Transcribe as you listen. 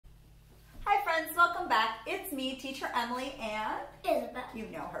me, Teacher Emily, and Isabel. You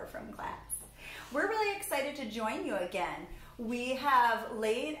know her from class. We're really excited to join you again. We have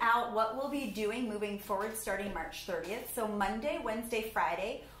laid out what we'll be doing moving forward starting March 30th. So Monday, Wednesday,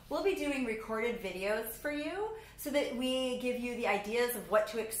 Friday, we'll be doing recorded videos for you so that we give you the ideas of what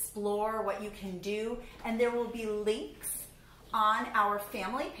to explore, what you can do, and there will be links on our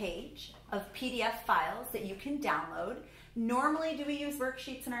family page of PDF files that you can download. Normally, do we use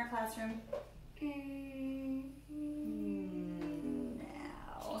worksheets in our classroom?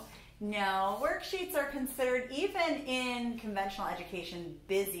 No, worksheets are considered, even in conventional education,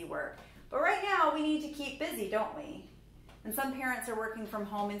 busy work. But right now, we need to keep busy, don't we? And some parents are working from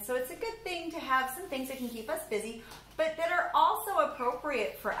home, and so it's a good thing to have some things that can keep us busy, but that are also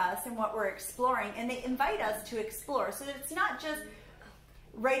appropriate for us and what we're exploring, and they invite us to explore, so that it's not just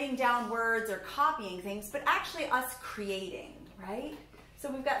writing down words or copying things, but actually us creating, right?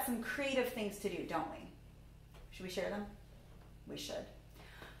 So we've got some creative things to do, don't we? Should we share them? We should.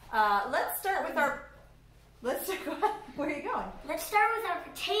 Let's start with our, where are you going? Let's start with our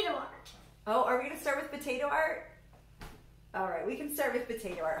potato art. Oh, are we going to start with potato art? All right, we can start with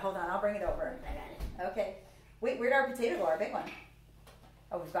potato art. Hold on, I'll bring it over. I got it. Okay. Wait, where'd our potato go, our big one?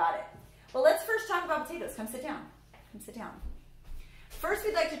 Oh, we've got it. Well, let's first talk about potatoes. Come sit down. Come sit down. First,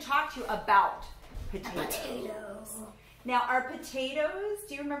 we'd like to talk to you about potatoes. Potatoes. Now, our potatoes,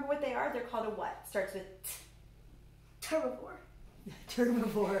 do you remember what they are? They're called a what? Starts with T. Herbivore.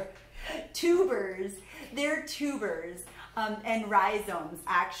 Herbivore. Tubers. They're tubers and rhizomes,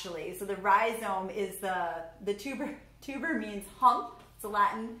 actually. So the rhizome is the tuber. Tuber means hump. It's a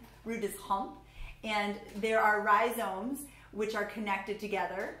Latin root is hump. And there are rhizomes which are connected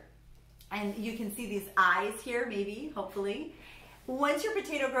together. And you can see these eyes here, maybe, hopefully. Once your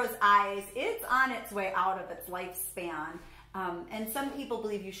potato grows eyes, it's on its way out of its lifespan. And some people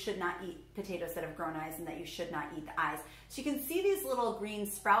believe you should not eat potatoes that have grown eyes and that you should not eat the eyes. So you can see these little green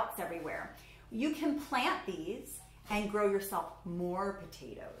sprouts everywhere. You can plant these and grow yourself more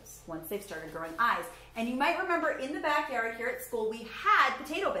potatoes once they've started growing eyes. And you might remember in the backyard here at school, we had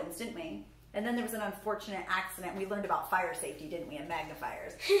potato bins, didn't we? And then there was an unfortunate accident. We learned about fire safety, didn't we, and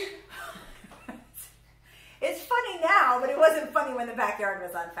magnifiers. It's funny now, but it wasn't funny when the backyard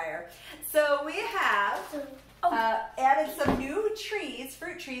was on fire. So we have added some new trees,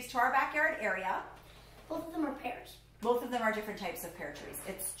 fruit trees, to our backyard area. Both of them are pears. Both of them are different types of pear trees.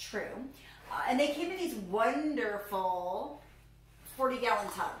 It's true. And they came in these wonderful 40-gallon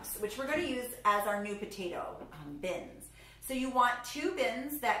tubs, which we're going to use as our new potato bins. So you want 2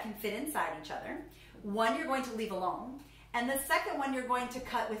 bins that can fit inside each other. One you're going to leave alone. And the second one you're going to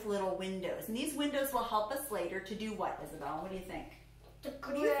cut with little windows. And these windows will help us later to do what, Isabel? What do you think? To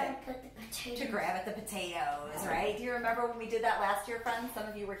grab at the potatoes. To grab at the potatoes, right? Do you remember when we did that last year, friends? Some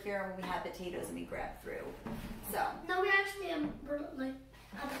of you were here when we had potatoes and we grabbed through. So. No, we actually were like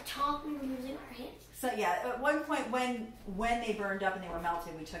at the top and we were using our hands. So yeah, at one point when they burned up and they were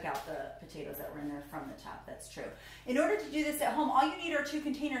melted, we took out the potatoes that were in there from the top. That's true. In order to do this at home, all you need are 2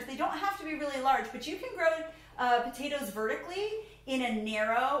 containers. They don't have to be really large, but you can grow potatoes vertically in a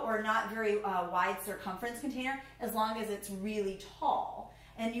narrow or not very wide circumference container as long as it's really tall.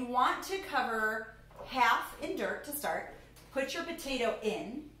 And you want to cover half in dirt to start, put your potato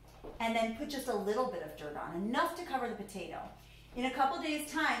in, and then put just a little bit of dirt on, enough to cover the potato. In a couple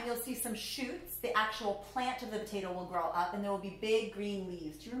days' time, you'll see some shoots. The actual plant of the potato will grow up, and there will be big green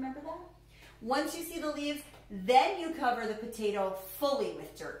leaves. Do you remember that? Once you see the leaves, then you cover the potato fully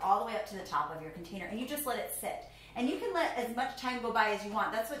with dirt, all the way up to the top of your container, and you just let it sit. And you can let as much time go by as you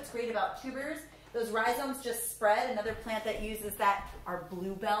want. That's what's great about tubers. Those rhizomes just spread. Another plant that uses that are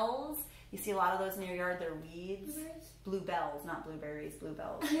bluebells. You see a lot of those in your yard. They're weeds. Bluebells, not blueberries,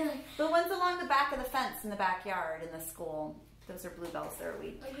 bluebells. The ones along the back of the fence in the backyard in the school. Those are bluebells. They're a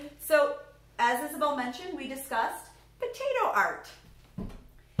weed. So, as Isabel mentioned, we discussed potato art.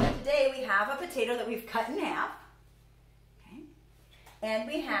 Today we have a potato that we've cut in half. Okay. And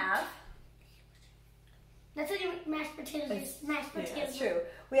we have... That's how you make mashed potatoes. Mashed potatoes. Yeah, that's true.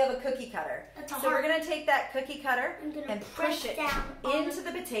 We have a cookie cutter. So we're going to take that cookie cutter and push it into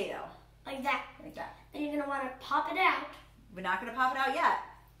the potato. Like that. Like that. And you're going to want to pop it out. We're not going to pop it out yet.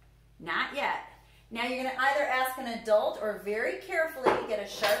 Not yet. Now you're going to either ask an adult or very carefully get a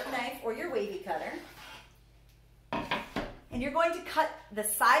sharp knife or your wavy cutter. And you're going to cut the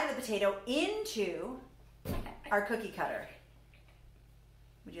side of the potato into our cookie cutter.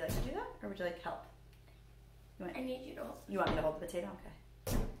 Would you like to do that or would you like help? I need you to hold. You want me to hold the potato?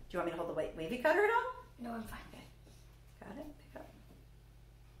 Okay. Do you want me to hold the wavy cutter at all? No, I'm fine. Okay. Got it? Pick up.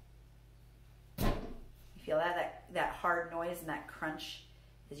 You feel that hard noise and that crunch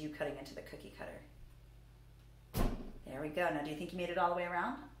as you cutting into the cookie cutter. There we go. Now, do you think you made it all the way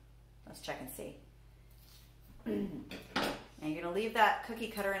around? Let's check and see. And you're going to leave that cookie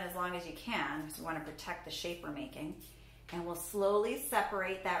cutter in as long as you can because we want to protect the shape we're making. And we'll slowly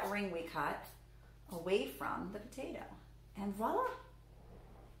separate that ring we cut away from the potato. And voila!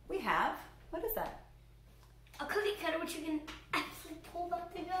 We have, what is that? A cookie cutter which you can actually pull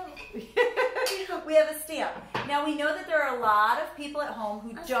back to go. We have a stamp. Now we know that there are a lot of people at home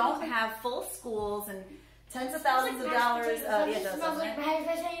who don't have full schools and tens of thousands of dollars of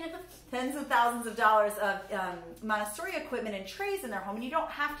tens of thousands of dollars of Montessori equipment and trays in their home, and you don't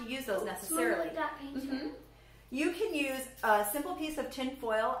have to use those necessarily. You can use a simple piece of tin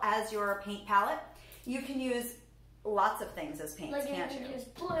foil as your paint palette. You can use lots of things as paints, can't you? You can use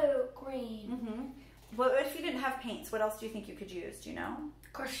blue, green. What if you didn't have paints? What else do you think you could use? Do you know?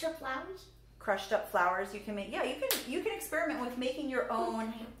 Crushed up flowers. Crushed up flowers. You can make. Yeah, you can experiment with making your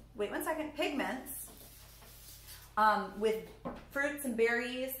own. Wait 1 second. Pigments. With fruits and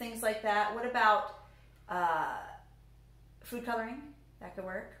berries, things like that. What about food coloring? That could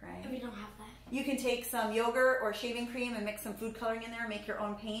work, right? We don't have that. You can take some yogurt or shaving cream and mix some food coloring in there, make your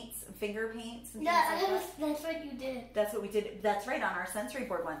own paints, finger paints. And That's what you did. That's what we did. That's right, on our sensory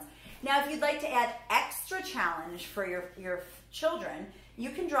board once. Now, if you'd like to add extra challenge for your children, you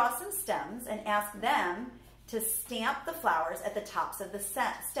can draw some stems and ask them to stamp the flowers at the tops of the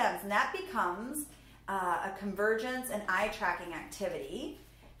stems. And that becomes a convergence and eye tracking activity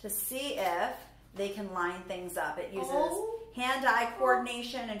to see if they can line things up. It uses hand-eye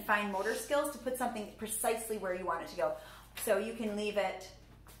coordination and fine motor skills to put something precisely where you want it to go. So you can leave it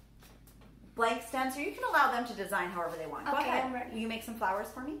blank stems, or you can allow them to design however they want. Go ahead. I'm ready. Will you make some flowers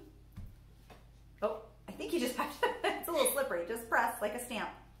for me? Oh, I think you just have to, it's a little slippery. Just press like a stamp.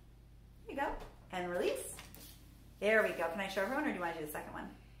 There you go. And release. There we go. Can I show everyone, or do you want to do the second one?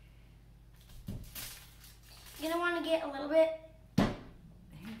 You're going to want to get a little bit. There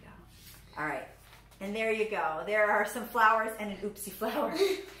you go. All right. And there you go. There are some flowers and an oopsie flower.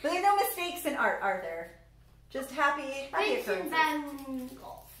 But there are no mistakes in art, are there? Just happy occurrences.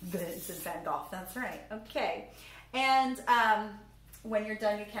 Vincent Van Gogh. That's right. Okay. And when you're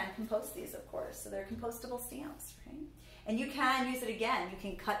done, you can compost these, of course. So they're compostable stamps, right? And you can use it again. You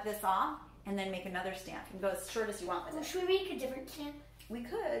can cut this off and then make another stamp. You can go as short as you want with it. Should we make a different stamp? We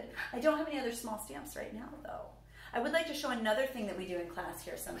could. I don't have any other small stamps right now, though. I would like to show another thing that we do in class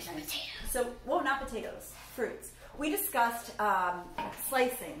here sometimes. So, well, not potatoes, fruits. We discussed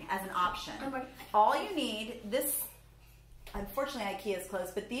slicing as an option. All you need, this, unfortunately IKEA is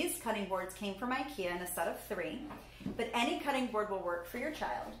closed, but these cutting boards came from IKEA in a set of 3. But any cutting board will work for your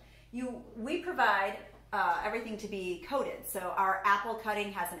child. We provide everything to be coated. So our apple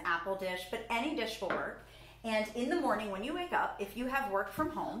cutting has an apple dish, but any dish will work. And in the morning when you wake up, if you have worked from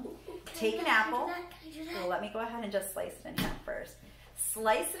home, take an apple. Well, let me go ahead and just slice it in half first.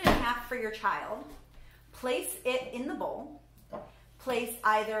 Slice it in half for your child. Place it in the bowl. Place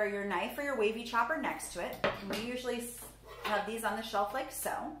either your knife or your wavy chopper next to it. And we usually have these on the shelf like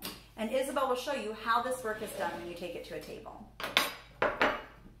so. And Isabel will show you how this work is done when you take it to a table.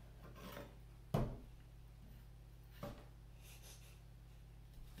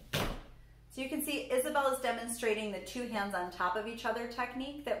 So you can see Isabel is demonstrating the 2 hands on top of each other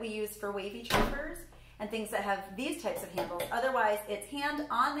technique that we use for wavy choppers and things that have these types of handles. Otherwise, it's hand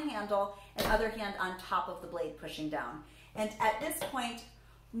on the handle and other hand on top of the blade pushing down. And at this point,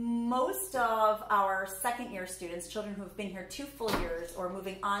 most of our second-year students, children who've been here 2 full years or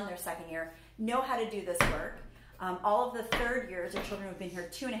moving on their second year, know how to do this work. All of the third years, or children who've been here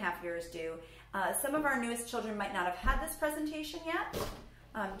 2.5 years, do. Some of our newest children might not have had this presentation yet,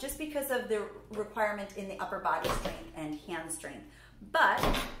 just because of the requirement in the upper body strength and hand strength. But,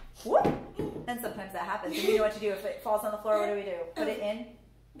 whoop, and sometimes that happens. And we know what to do. If it falls on the floor, what do we do? Put it in?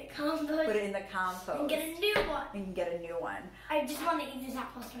 The compost. Put it in the compost. And get a new one. You can get a new one. I just want to eat this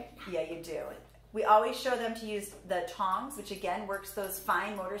apple right now. Yeah, you do. We always show them to use the tongs, which again works those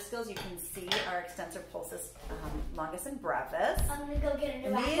fine motor skills. You can see our extensor pulsus longus and brevis. I'm going to go get a new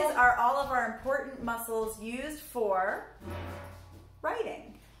and apple. These are all of our important muscles used for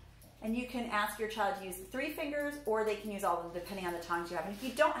writing. And you can ask your child to use 3 fingers, or they can use all of them depending on the tongs you have. And if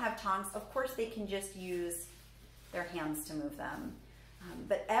you don't have tongs, of course they can just use their hands to move them.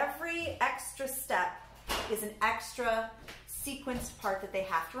 But every extra step is an extra sequenced part that they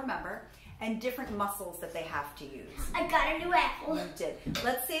have to remember, and different muscles that they have to use. I got a new apple. You did.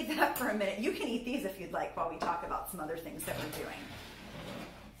 Let's save that for a minute. You can eat these if you'd like while we talk about some other things that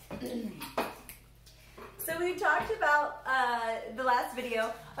we're doing. So we talked about the last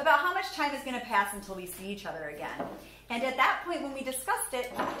video about how much time is going to pass until we see each other again. And at that point when we discussed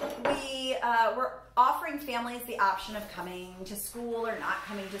it, we were offering offering families the option of coming to school or not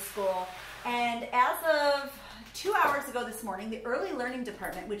coming to school. And as of 2 hours ago this morning, the Early Learning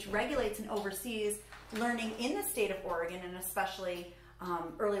Department, which regulates and oversees learning in the state of Oregon, and especially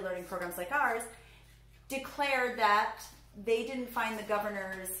early learning programs like ours, declared that they didn't find the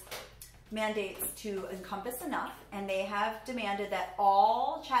governor's mandates to encompass enough, and they have demanded that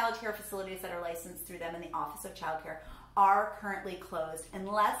all child care facilities that are licensed through them in the Office of Child Care are currently closed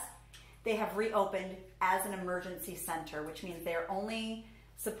unless they have reopened as an emergency center, which means they're only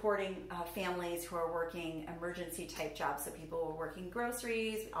supporting families who are working emergency type jobs. So people who are working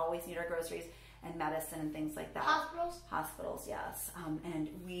groceries, we always need our groceries, and medicine and things like that. Hospitals? Hospitals, yes. And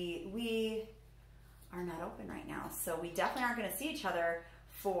we are not open right now. So we definitely aren't going to see each other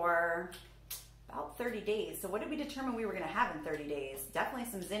for about 30 days. So what did we determine we were going to have in 30 days?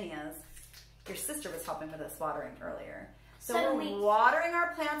 Definitely some zinnias. Your sister was helping with us watering earlier. So we're watering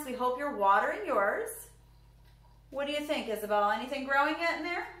our plants. We hope you're watering yours. What do you think, Isabel? Anything growing yet in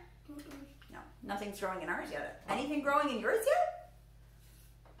there? No, nothing's growing in ours yet. Anything growing in yours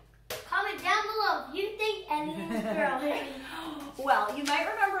yet? Comment down below if you think anything's growing. Well, you might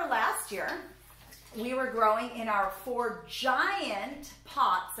remember last year we were growing in our 4 giant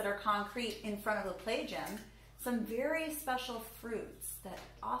pots that are concrete in front of the play gym some very special fruits that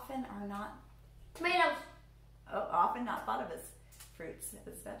often are not Tomatoes. often not thought of as fruits,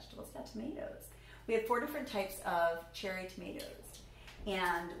 as vegetables. Yeah, tomatoes. We had 4 different types of cherry tomatoes,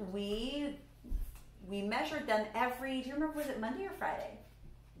 and we measured them every, do you remember, was it Monday or Friday?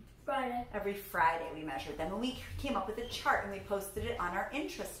 Friday. Every Friday we measured them, and we came up with a chart and we posted it on our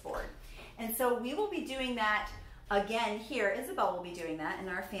interest board. And so we will be doing that again here. Isabel will be doing that in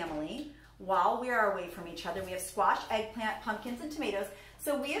our family while we are away from each other. We have squash, eggplant, pumpkins, and tomatoes.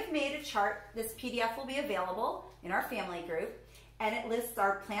 So we have made a chart. This PDF will be available in our family group, and it lists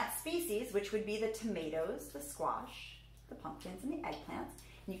our plant species, which would be the tomatoes, the squash, the pumpkins, and the eggplants.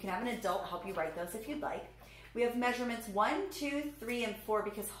 And you can have an adult help you write those if you'd like. We have measurements 1, 2, 3, and 4,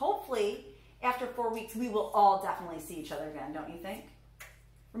 because hopefully after 4 weeks we will all definitely see each other again, don't you think?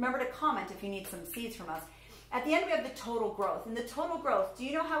 Remember to comment if you need some seeds from us. At the end we have the total growth. And the total growth, do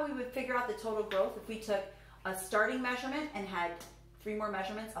you know how we would figure out the total growth if we took a starting measurement and had 3 more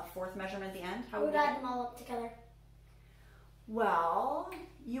measurements, a 4th measurement at the end? How would we add them all up together? Well,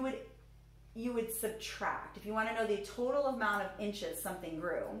 you would subtract. If you want to know the total amount of inches something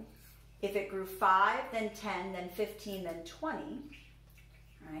grew, if it grew 5, then 10, then 15, then 20,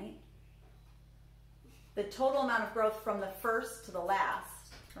 right? The total amount of growth from the first to the last,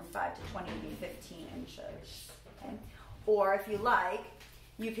 from 5 to 20, would be 15 inches, okay? Or if you like,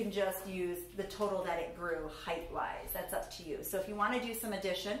 you can just use the total that it grew height-wise. That's up to you. So if you want to do some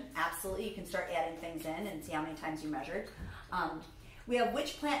addition, absolutely, you can start adding things in and see how many times you measured. We have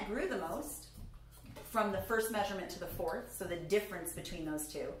which plant grew the most from the first measurement to the 4th. So the difference between those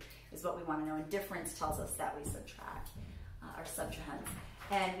two is what we want to know. And difference tells us that we subtract our subtrahends.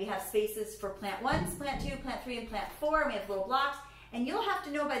 And we have spaces for plant 1, plant 2, plant 3, and plant 4. And we have little blocks. And you'll have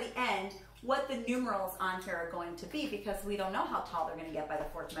to know by the end what the numerals on here are going to be, because we don't know how tall they're going to get by the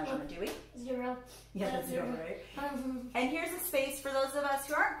 4th measurement, do we? 0. Yeah, that's 0, right? And here's a space for those of us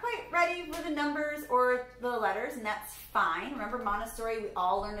who aren't quite ready with the numbers or the letters, and that's fine. Remember, Montessori, we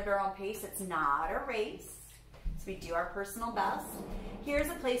all learn at our own pace. It's not a race. So we do our personal best. Here's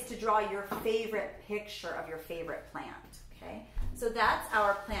a place to draw your favorite picture of your favorite plant, okay? So that's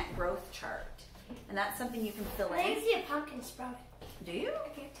our plant growth chart, and that's something you can fill in. I can see a pumpkin sprouting. Do you? I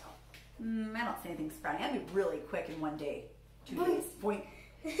can't tell. I don't see anything sprouting. That'd be really quick in 1 day, 2 days. Boink.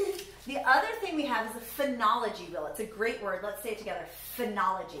 The other thing we have is a phonology wheel. It's a great word. Let's say it together.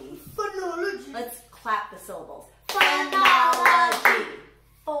 Phonology. Phonology. Let's clap the syllables. Phonology.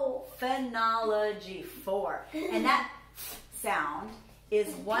 4. Phonology. 4. And that sound is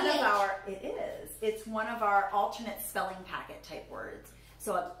one of our, it's one of our alternate spelling packet type words.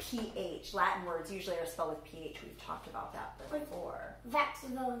 So a PH, Latin words usually are spelled with PH. We've talked about that before.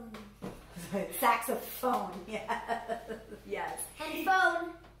 Saxophone. Saxophone, yes. Yes. And phone.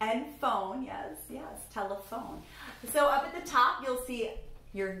 And phone, yes, yes. Telephone. So up at the top, you'll see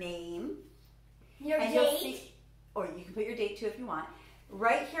your name. Your and date. You'll see, or you can put your date too if you want.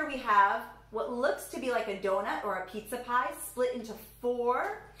 Right here we have what looks to be like a donut or a pizza pie split into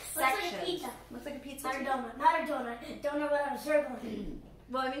 4 sections. Looks like a pizza. Looks like a pizza. Not a donut. Not a donut. Donut without a circle.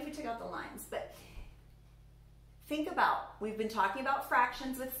 Well, I mean, if we took out the lines, but think about, we've been talking about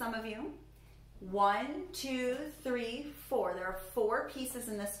fractions with some of you. 1, 2, 3, 4. There are 4 pieces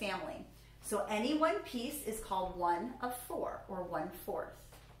in this family. So any one piece is called 1 of 4, or 1/4.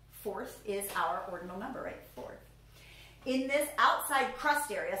 4th is our ordinal number, right? 4th. In this outside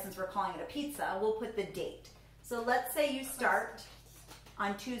crust area, since we're calling it a pizza, we'll put the date. So let's say you start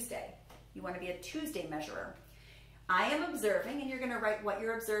on Tuesday. You want to be a Tuesday measurer. I am observing, and you're going to write what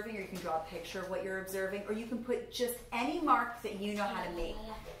you're observing, or you can draw a picture of what you're observing, or you can put just any mark that you know how to make.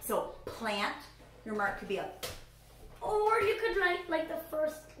 So plant, your mark could be a P. Or you could write like the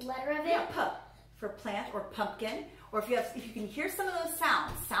first letter of it. Yeah, P for plant or pumpkin. Or if you can hear some of those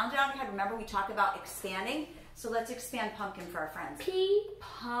sounds, sound it out in your head. Remember we talked about expanding? So let's expand pumpkin for our friends. P.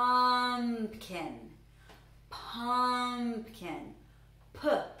 Pumpkin. Pumpkin. P.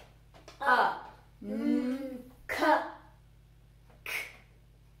 M. K.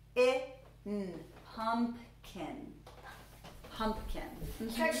 I. N. Pumpkin. Pumpkin.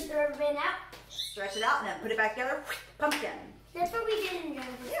 Stretch the ribbon out. Stretch it out and then put it back together. Pumpkin. That's what we did in Denver.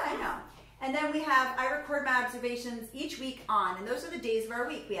 Yeah, I know. And then we have, I record my observations each week on, and those are the days of our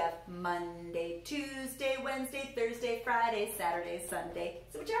week. We have Monday, Tuesday, Wednesday, Thursday, Friday, Saturday, Sunday.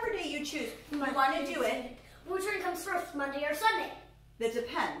 So whichever day you choose, you want to do it. Which one comes first, Monday or Sunday? That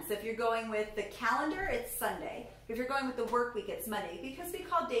depends. If you're going with the calendar, it's Sunday. If you're going with the work week, it's Monday, because we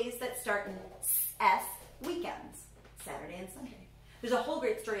call days that start in S weekends, Saturday and Sunday. There's a whole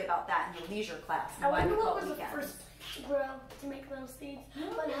great story about that in the leisure class. I wonder what was the first to grow to make those seeds.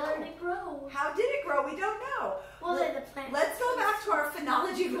 But how did it grow? How did it grow? We don't know. Well, the plant. Let's go back to our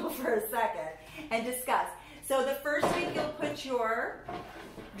phonology wheel for a second and discuss. So the first week you'll put your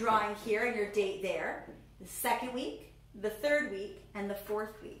drawing here and your date there. The second week, the third week, and the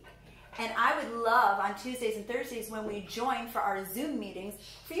fourth week. And I would love on Tuesdays and Thursdays when we join for our Zoom meetings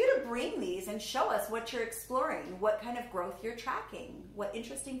for you to bring these and show us what you're exploring, what kind of growth you're tracking, what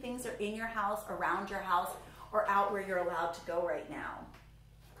interesting things are in your house, around your house, or out where you're allowed to go right now.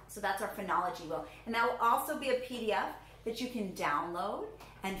 So that's our phonology wheel. And that will also be a PDF that you can download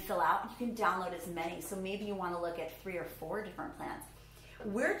and fill out. You can download as many. So maybe you want to look at 3 or 4 different plants.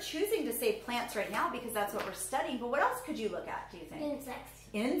 We're choosing to say plants right now because that's what we're studying, but what else could you look at, do you think? Insects.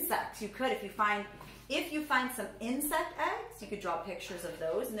 Insects. You could, if you find some insect eggs, you could draw pictures of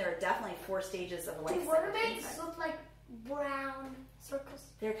those, and there are definitely 4 stages of life. Do worms look like brown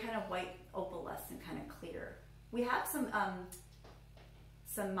circles? They're kind of white, opalescent, kind of clear. We have some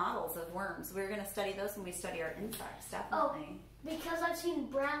models of worms. We're going to study those when we study our insects, definitely. Oh, because I've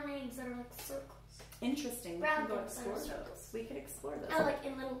seen brown eggs that are like circles. Interesting. Brown we can go things explore that are those. circles. We could explore those. Oh, like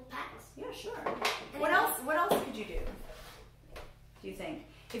in little packs. Yeah, sure. What else could you do? Do you think?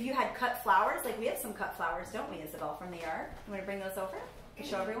 If you had cut flowers, like we have some cut flowers, don't we, Isabel, from the yard? You want to bring those over to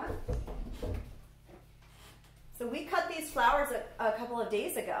show everyone? So we cut these flowers a couple of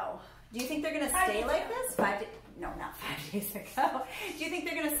days ago. Do you think they're going to stay like this? No, not 5 days ago. Do you think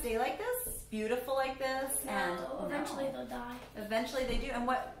they're going to stay like this? Beautiful like this? No, eventually they'll die. Eventually they do. And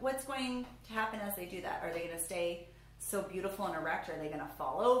what's going to happen as they do that? Are they going to stay so beautiful and erect? Are they going to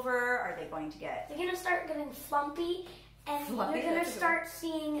fall over? Are they going to get... They're going to start getting flumpy. And Fluffy, you're going to start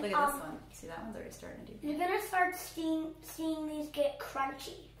seeing... Look at this one. See, that one's already starting to do. You're going to start seeing these get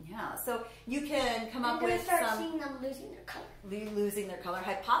crunchy. Yeah, so you can come up with with start seeing them losing their color. Losing their color.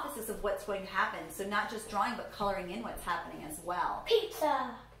 Hypothesis of what's going to happen. So not just drawing, but coloring in what's happening as well. Pizza.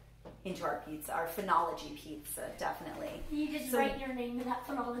 Into our pizza, our phonology pizza, definitely. You just write your name in that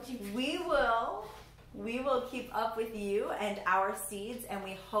phonology pizza. We will keep up with you and our seeds, and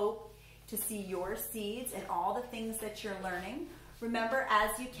we hope to see your seeds and all the things that you're learning. Remember,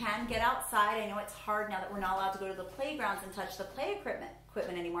 as you can, get outside. I know it's hard now that we're not allowed to go to the playgrounds and touch the play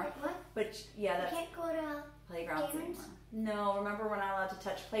equipment anymore. What? But yeah, that's... You can't go to playgrounds anymore. No, remember, we're not allowed to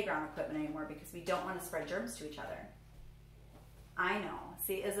touch playground equipment anymore because we don't want to spread germs to each other. I know.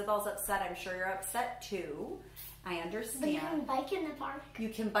 See, Isabel's upset. I'm sure you're upset too. I understand. But you can bike in the park. You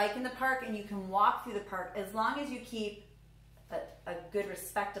can bike in the park and you can walk through the park as long as you keep a good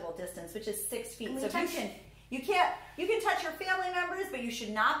respectable distance, which is 6 feet. So you can touch your family members, but you should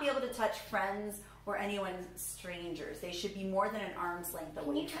not be able to touch friends or anyone strangers. They should be more than an arm's length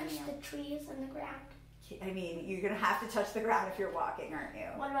away. Can you touch the trees and the ground? I mean, you're going to have to touch the ground if you're walking, aren't you?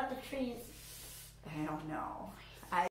 What about the trees? I don't know.